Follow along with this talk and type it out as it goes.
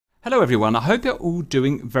Hello everyone, I hope you're all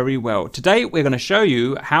doing very well. Today we're going to show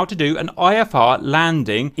you how to do an IFR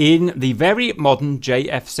landing in the very modern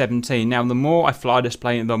JF-17. Now the more I fly this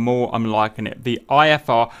plane, the more I'm liking it. The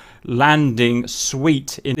IFR landing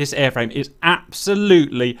suite in this airframe is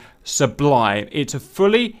absolutely sublime. It's a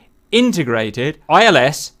fully integrated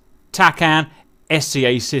ILS TACAN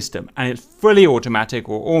SCA system, and it's fully automatic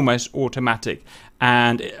or almost automatic,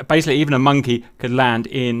 and basically even a monkey could land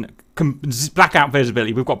in blackout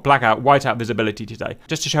visibility. We've got blackout, whiteout visibility today.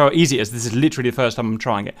 Just to show how easy it is, this is literally the first time I'm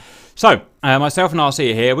trying it. So, myself and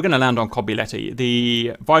RC here, we're going to land on Kobiletti.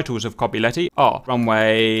 The vitals of Kobiletti are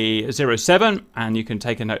runway 07, and you can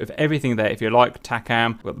take a note of everything there if you like.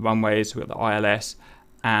 TACAN, we've got the runways, we've got the ILS,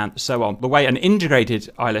 and so on. The way an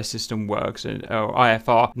integrated ILS system works, or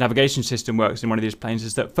IFR navigation system works in one of these planes,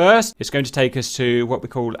 is that first it's going to take us to what we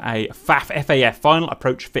call a FAF, Final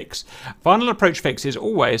Approach Fix. Final Approach Fix is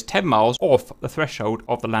always 10 miles off the threshold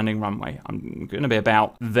of the landing runway. I'm going to be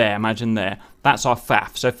about there, imagine there. That's our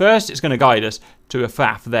FAF. So first it's going to guide us to a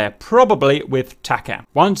FAF there, probably with TACAN.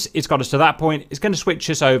 Once it's got us to that point, it's going to switch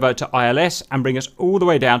us over to ILS and bring us all the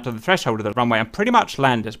way down to the threshold of the runway and pretty much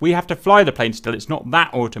land us. We have to fly the plane still. It's not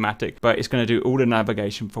that automatic, but it's going to do all the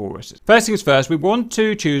navigation for us. First things first, we want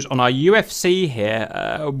to choose on our UFC here,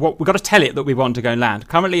 we've got to tell it that we want to go and land.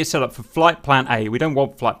 Currently it's set up for flight plan A. We don't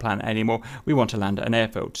want flight plan A anymore. We want to land at an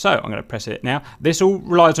airfield. So I'm going to press it now. This all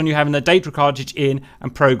relies on you having the data cartridge in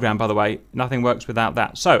and program, by the way. Nothing works without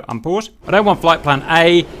that. So unpause. I don't want flight plan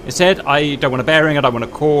A. It said I don't want a bearing, I don't want a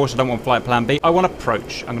course, I don't want flight plan B. I want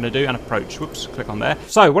approach. I'm going to do an approach. Whoops, click on there.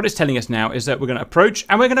 So what it's telling us now is that we're going to approach,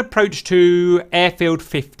 and we're going to approach to airfield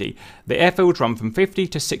 50. The airfields run from 50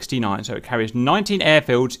 to 69, so it carries 19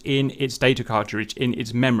 airfields in its data cartridge, in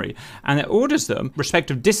its memory, and it orders them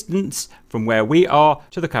respective distance from where we are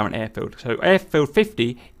to the current airfield. So airfield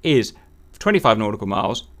 50 is 25 nautical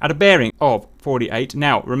miles at a bearing of 48.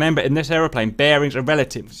 Now, remember, in this aeroplane, bearings are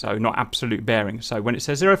relative, so not absolute bearings. So when it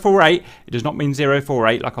says 048, it does not mean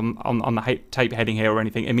 048 like on the tape heading here or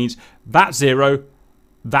anything. It means that 0,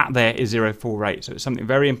 that there is 048. So it's something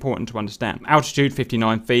very important to understand. Altitude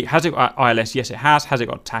 59 feet. Has it got ILS? Yes, it has. Has it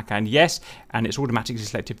got TACAN? Yes. And it's automatically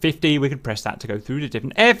selected 50. We could press that to go through the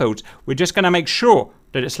different airfields. We're just going to make sure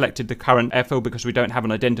that it selected the current airfield because we don't have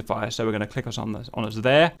an identifier. So we're going to click on us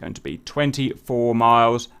there. Going to be 24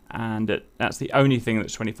 miles. And that's the only thing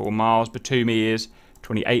that's 24 miles. Batumi is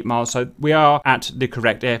 28 miles, so we are at the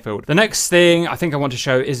correct airfield. The next thing I think I want to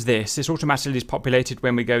show is this. This automatically is populated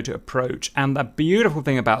when we go to approach, and the beautiful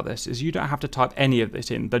thing about this is you don't have to type any of this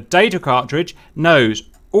in. The data cartridge knows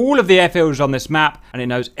all of the airfields on this map, and it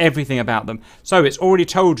knows everything about them. So it's already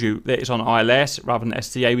told you that it's on ILS rather than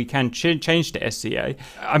SCA. We can change to SCA.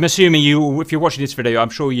 I'm assuming you, if you're watching this video, I'm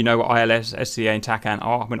sure you know what ILS, SCA and TACAN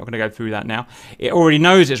are. We're not going to go through that now. It already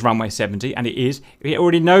knows it's runway 70, and it is. It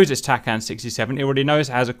already knows it's TACAN 67. It already knows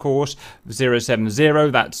it has a course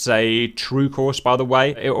 070. That's a true course, by the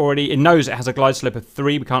way. It knows it has a glide slope of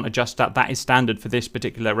 3. We can't adjust that. That is standard for this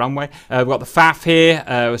particular runway. We've got the FAF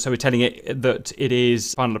here, so we're telling it that it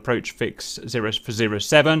is Final Approach Fix 0 for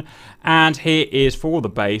 07, and here is for the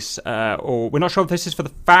base, or we're not sure if this is for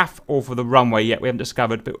the FAF or for the runway yet. We haven't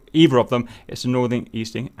discovered, but either of them, it's the northing,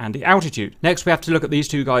 easting, and the altitude. Next, we have to look at these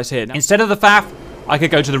two guys here. Now, instead of the FAF, I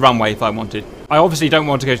could go to the runway if I wanted. I obviously don't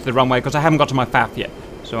want to go to the runway because I haven't got to my FAF yet,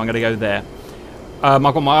 so I'm going to go there. I've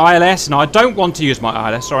got my ILS. Now, I don't want to use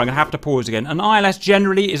my ILS. Sorry, I'm going to have to pause again. An ILS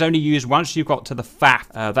generally is only used once you've got to the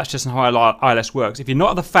FAF. That's just how ILS works. If you're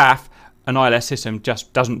not at the FAF, an ILS system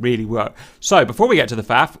just doesn't really work. So before we get to the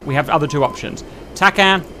FAF, we have the other two options,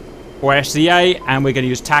 TACAN or SCA, and we're going to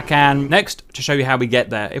use TACAN next to show you how we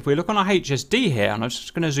get there. If we look on our HSD here, and I'm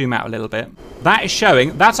just going to zoom out a little bit, that is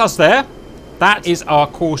showing, that's us there. That is our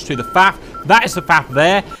course to the FAF. That is the FAF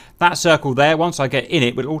there. That circle there, once I get in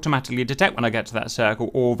it, will automatically detect when I get to that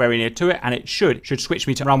circle or very near to it, and it should switch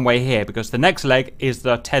me to runway here because the next leg is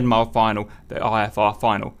the 10-mile final, the IFR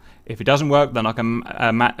final. If it doesn't work, then I can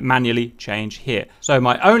manually change here. So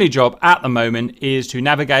my only job at the moment is to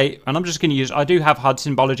navigate, and I'm just going to use, I do have HUD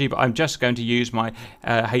symbology, but I'm just going to use my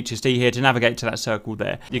HSD here to navigate to that circle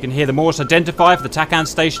there. You can hear the Morse identifier for the TACAN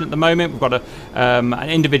station at the moment. We've got an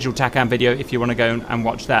individual TACAN video if you want to go and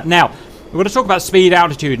watch that. Now, we're going to talk about speed,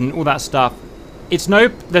 altitude, and all that stuff. There's no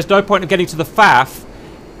point of getting to the FAF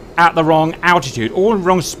at the wrong altitude, or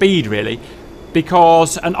wrong speed, really,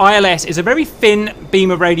 because an ILS is a very thin beam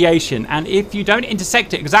of radiation, and if you don't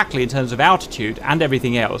intersect it exactly in terms of altitude and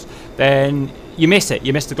everything else, then you miss it.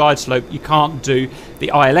 You miss the glide slope. You can't do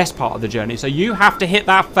the ILS part of the journey. So you have to hit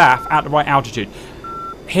that FAF at the right altitude.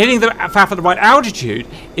 Hitting the FAF at the right altitude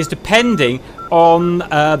is depending on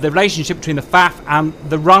the relationship between the FAF and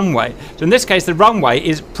the runway. So in this case, the runway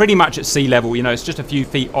is pretty much at sea level. You know, it's just a few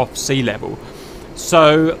feet off sea level.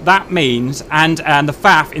 So that means, and the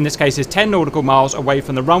FAF in this case is 10 nautical miles away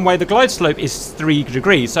from the runway. The glide slope is 3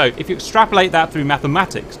 degrees. So if you extrapolate that through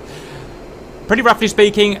mathematics, pretty roughly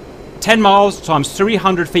speaking, 10 miles times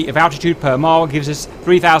 300 feet of altitude per mile gives us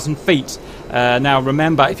 3,000 feet. Now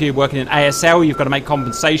remember, if you're working in ASL, you've got to make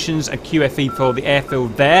compensations and QFE for the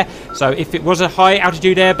airfield there. So if it was a high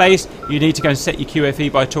altitude airbase, you need to go and set your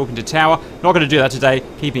QFE by talking to tower. Not going to do that today,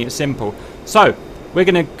 keeping it simple. So we're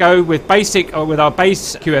going to go with with our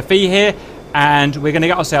base QFE here, and we're going to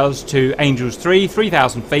get ourselves to Angels 3,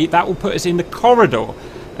 3,000 feet. That will put us in the corridor,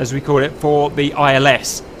 as we call it, for the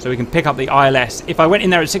ILS. So we can pick up the ILS. If I went in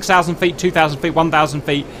there at 6,000 feet, 2,000 feet, 1,000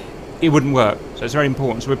 feet, it wouldn't work. So it's very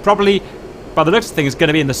important. So we're probably, by the looks of things, going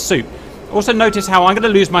to be in the soup. Also notice how I'm going to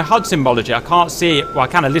lose my HUD symbology. I can't see it. Well, I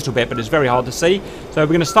can a little bit, but it's very hard to see. So we're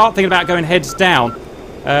going to start thinking about going heads down.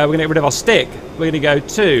 We're going to get rid of our stick. We're going to go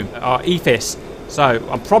to our EFIS. So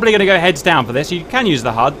I'm probably going to go heads down for this. You can use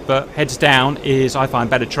the HUD, but heads down is, I find,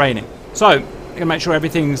 better training. So we're going to make sure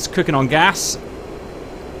everything's cooking on gas.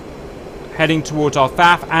 Heading towards our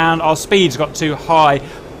FAF, and our speed's got too high.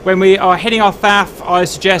 When we are hitting our FAF, I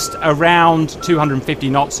suggest around 250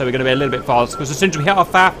 knots, so we're going to be a little bit fast, because as soon as we hit our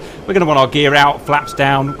FAF, we're going to want our gear out, flaps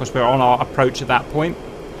down, because we're on our approach at that point.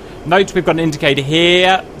 Note we've got an indicator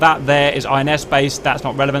here. That there is INS base. That's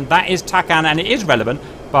not relevant. That is TACAN, and it is relevant,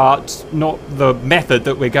 but not the method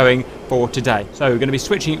that we're going for today. So we're going to be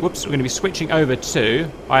switching. Whoops, we're going to be switching over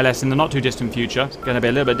to ILS in the not too distant future. It's going to be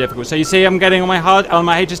a little bit difficult. So you see, I'm getting on my HUD, on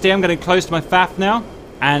my HSD. I'm getting close to my FAF now,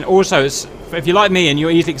 and also if you're like me and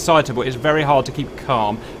you're easily excitable, it's very hard to keep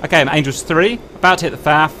calm. Okay, I'm Angels 3, about to hit the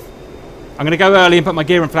FAF. I'm going to go early and put my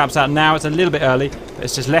gear and flaps out now. It's a little bit early, but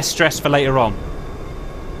it's just less stress for later on.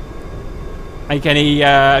 Make any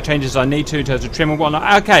changes I need to in terms of trim and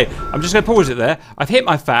whatnot. Okay, I'm just going to pause it there. I've hit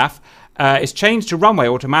my FAF. It's changed to runway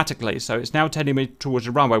automatically, so it's now telling me towards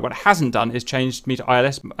the runway. What it hasn't done is changed me to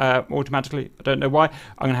ILS automatically. I don't know why.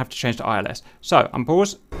 I'm going to have to change to ILS. So,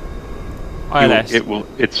 unpause. ILS.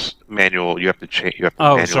 It's manual. You have to change.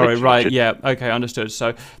 Oh, sorry. Right. Yeah. Okay. Understood.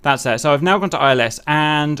 So that's there. So I've now gone to ILS,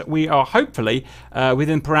 and we are hopefully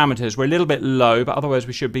within parameters. We're a little bit low, but otherwise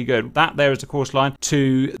we should be good. That there is the course line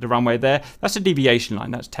to the runway there. That's a deviation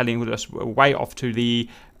line. That's telling us we're way off to the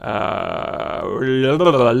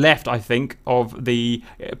left, I think, of the...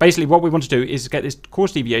 Basically, what we want to do is get this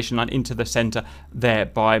course deviation line into the center there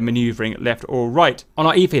by maneuvering left or right. On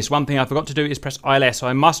our EFIS, one thing I forgot to do is press ILS, so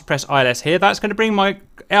I must press ILS here. That's going to bring my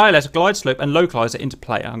ILS glide slope and localizer into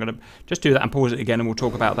play. I'm going to just do that and pause it again, and we'll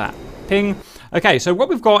talk about that. Ping. Okay, so what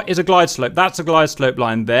we've got is a glide slope. That's a glide slope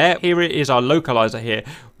line there. Here it is our localizer here.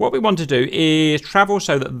 What we want to do is travel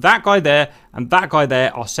so that that guy there and that guy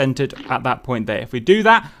there are centered at that point there. If we do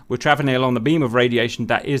that, we're traveling along the beam of radiation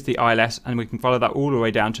that is the ILS, and we can follow that all the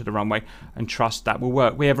way down to the runway and trust that will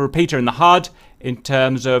work. We have a repeater in the HUD in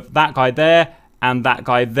terms of that guy there and that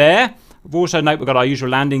guy there. We've also note we've got our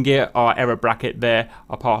usual landing gear, our error bracket there,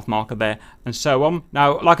 our path marker there, and so on.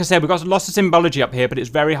 Now, like I said, we've got lots of symbology up here, but it's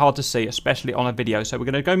very hard to see, especially on a video. So we're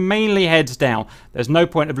going to go mainly heads down. There's no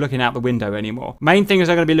point of looking out the window anymore. Main things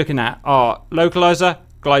I'm going to be looking at are localizer,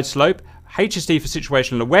 glide slope, HSD for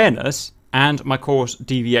situational awareness, and my course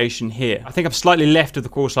deviation here. I think I'm slightly left of the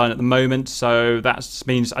course line at the moment, so that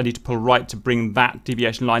means I need to pull right to bring that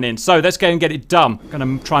deviation line in. So let's go and get it done. I'm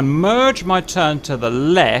going to try and merge my turn to the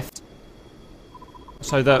left,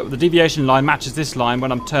 so that the deviation line matches this line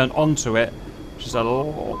when I'm turned onto it, which is a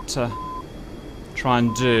lot to try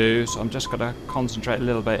and do. So I'm just going to concentrate a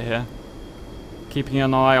little bit here. Keeping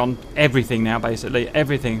an eye on everything now, basically.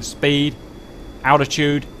 Everything. Speed,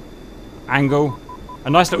 altitude, angle. A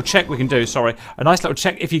nice little check we can do, sorry. A nice little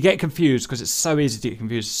check if you get confused, because it's so easy to get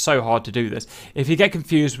confused. It's so hard to do this. If you get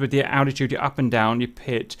confused with the altitude, your up and down, your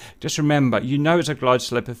pitch, just remember, you know it's a glide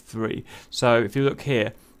slope of 3. So if you look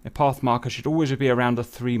here, a path marker should always be around a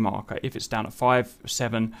 3 marker. If it's down at 5,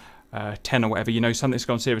 7, 10 or whatever, you know something's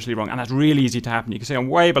gone seriously wrong. And that's really easy to happen. You can see I'm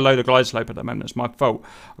way below the glide slope at the moment. It's my fault.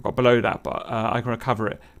 I got below that, but I can recover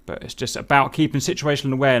it. But it's just about keeping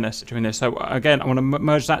situational awareness during this. So again, I want to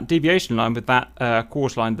merge that deviation line with that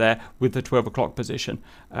course line there with the 12 o'clock position,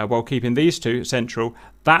 while keeping these two central.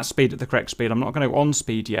 That speed at the correct speed. I'm not going to go on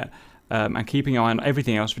speed yet. And keeping an eye on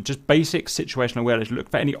everything else for just basic situational awareness. Look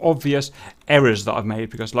for any obvious errors that I've made,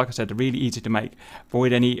 because like I said, they're really easy to make.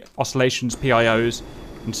 Avoid any oscillations, PIOs,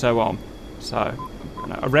 and so on. So I'm going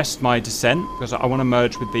to arrest my descent, because I want to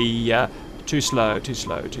merge with the too slow.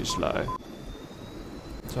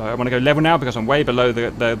 So I want to go level now, because I'm way below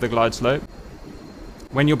the glide slope.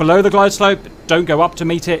 When you're below the glide slope, don't go up to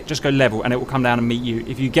meet it, just go level and it will come down and meet you.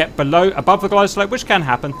 If you get above the glide slope, which can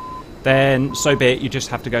happen, then so be it, you just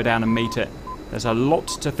have to go down and meet it. There's a lot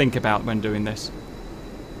to think about when doing this.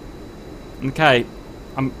 Okay,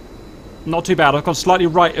 I'm not too bad. I've gone slightly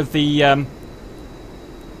right of the... I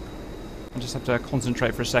just have to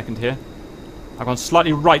concentrate for a second here. I've gone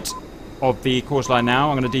slightly right of the course line now.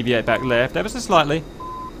 I'm going to deviate back left ever so slightly.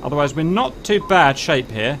 Otherwise, we're not too bad shape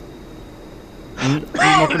here.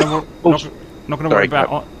 Not going to worry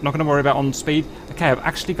about on speed. Okay, I've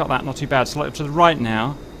actually got that not too bad. Slightly to the right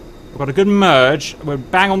now. We've got a good merge. We're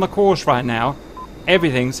bang on the course right now.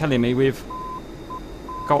 Everything's telling me we've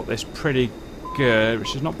got this pretty good,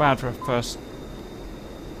 which is not bad for a first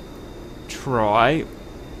try.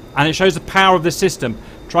 And it shows the power of the system.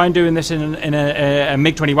 Try and doing this in a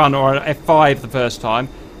MiG-21 or an F5 the first time,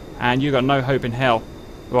 and you've got no hope in hell.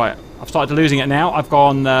 Right, I've started losing it now. I've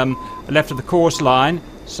gone left of the course line,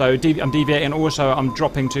 so I'm deviating. Also, I'm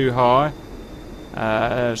dropping too high,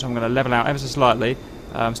 so I'm going to level out ever so slightly.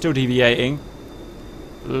 I'm still deviating,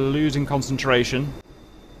 losing concentration.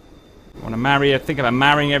 I want to think about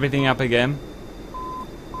marrying everything up again.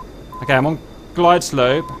 Okay, I'm on glide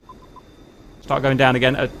slope. Start going down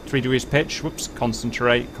again at 3 degrees pitch. Whoops,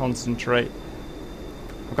 concentrate.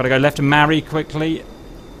 I've got to go left and marry quickly.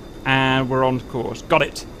 And we're on course. Got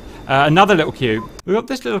it. Another little cue. We've got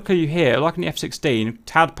this little cue here, like in the F-16,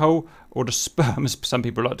 tadpole, or the sperm, as some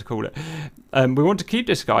people like to call it. We want to keep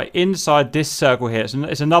this guy inside this circle here. So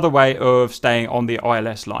it's another way of staying on the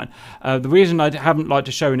ILS line. The reason I haven't liked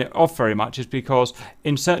to show it off very much is because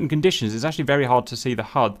in certain conditions it's actually very hard to see the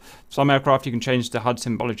HUD. Some aircraft you can change the HUD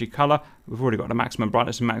symbology colour. We've already got the maximum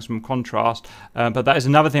brightness and maximum contrast. But that is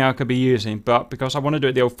another thing I could be using. But because I want to do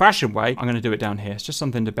it the old-fashioned way, I'm going to do it down here. It's just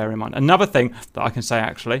something to bear in mind. Another thing that I can say,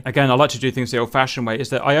 actually, again, I like to do things the old-fashioned way, is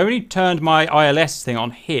that I only turned my ILS thing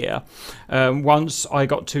on here once I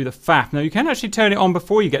got to the FAF. Now, you can actually turn it on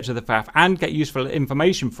before you get to the FAF and get useful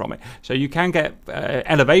information from it. So you can get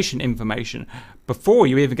elevation information before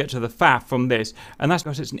you even get to the FAF from this. And that's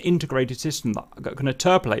because it's an integrated system that can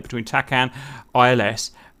interpolate between TACAN,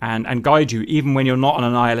 ILS, and guide you even when you're not on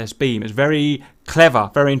an ILS beam. It's very clever,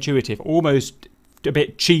 very intuitive, almost a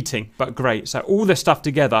bit cheating, but great. So all this stuff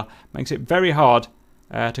together makes it very hard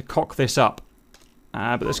to cock this up.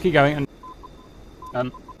 But let's keep going.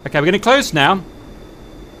 Okay, we're getting close now.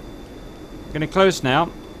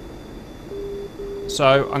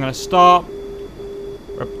 So I'm going to start.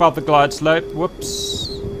 We're above the glide slope. Whoops.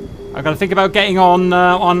 I've got to think about getting on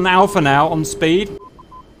alpha now, on speed.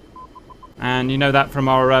 And you know that from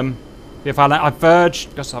our VFR. I verged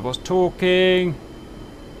because I was talking.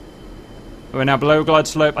 We're now below glide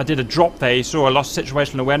slope. I did a drop there. You saw I lost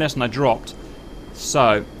situational awareness and I dropped.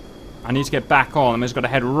 So I need to get back on. I'm just got to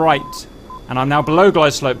head right. And I'm now below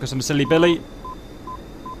glide slope because I'm a silly Billy.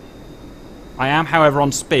 I am, however,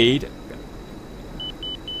 on speed.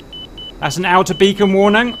 That's an outer beacon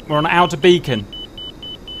warning. We're on outer beacon.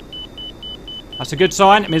 That's a good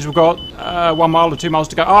sign. It means we've got 1 mile or 2 miles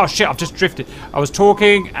to go. Oh, shit, I've just drifted. I was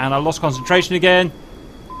talking and I lost concentration again.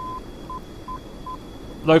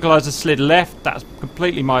 Localizer slid left. That's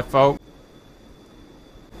completely my fault.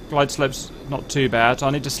 Glide slope's not too bad. So I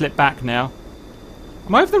need to slip back now.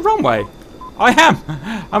 I'm over the runway. I am.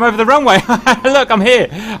 I'm over the runway. Look, I'm here.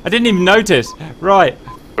 I didn't even notice. Right.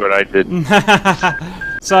 But I didn't.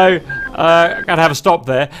 So, I gotta have a stop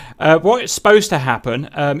there. What's supposed to happen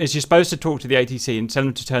is you're supposed to talk to the ATC and tell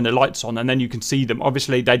them to turn the lights on, and then you can see them.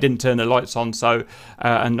 Obviously, they didn't turn the lights on, so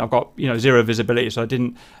and I've got zero visibility, so I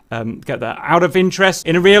didn't get that. Out of interest,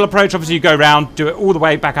 in a real approach, obviously you go around, do it all the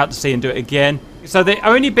way back out to sea, and do it again. So the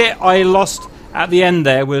only bit I lost at the end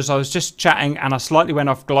there was I was just chatting and I slightly went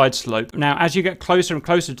off glide slope. Now, as you get closer and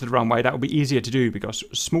closer to the runway, that will be easier to do because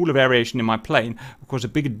smaller variation in my plane will cause a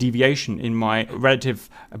bigger deviation in my relative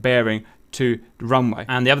bearing to the runway.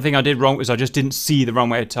 And the other thing I did wrong was I just didn't see the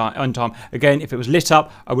runway on time. Again, if it was lit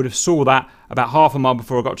up, I would have saw that about half a mile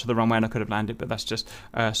before I got to the runway and I could have landed, but that's just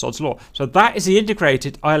sod's law. So that is the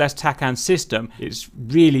integrated ILS TACAN system. It's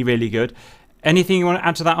really, really good. Anything you want to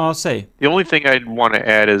add to that, RC? The only thing I'd want to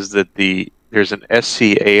add is that there's an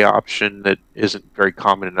SCA option that isn't very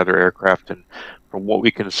common in other aircraft, and from what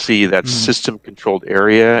we can see, that's system controlled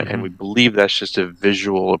area, and we believe that's just a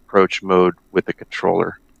visual approach mode with the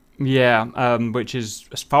controller. Yeah, which is,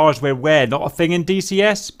 as far as we're aware, not a thing in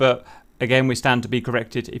DCS, but again, we stand to be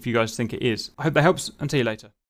corrected if you guys think it is. I hope that helps, and see you later.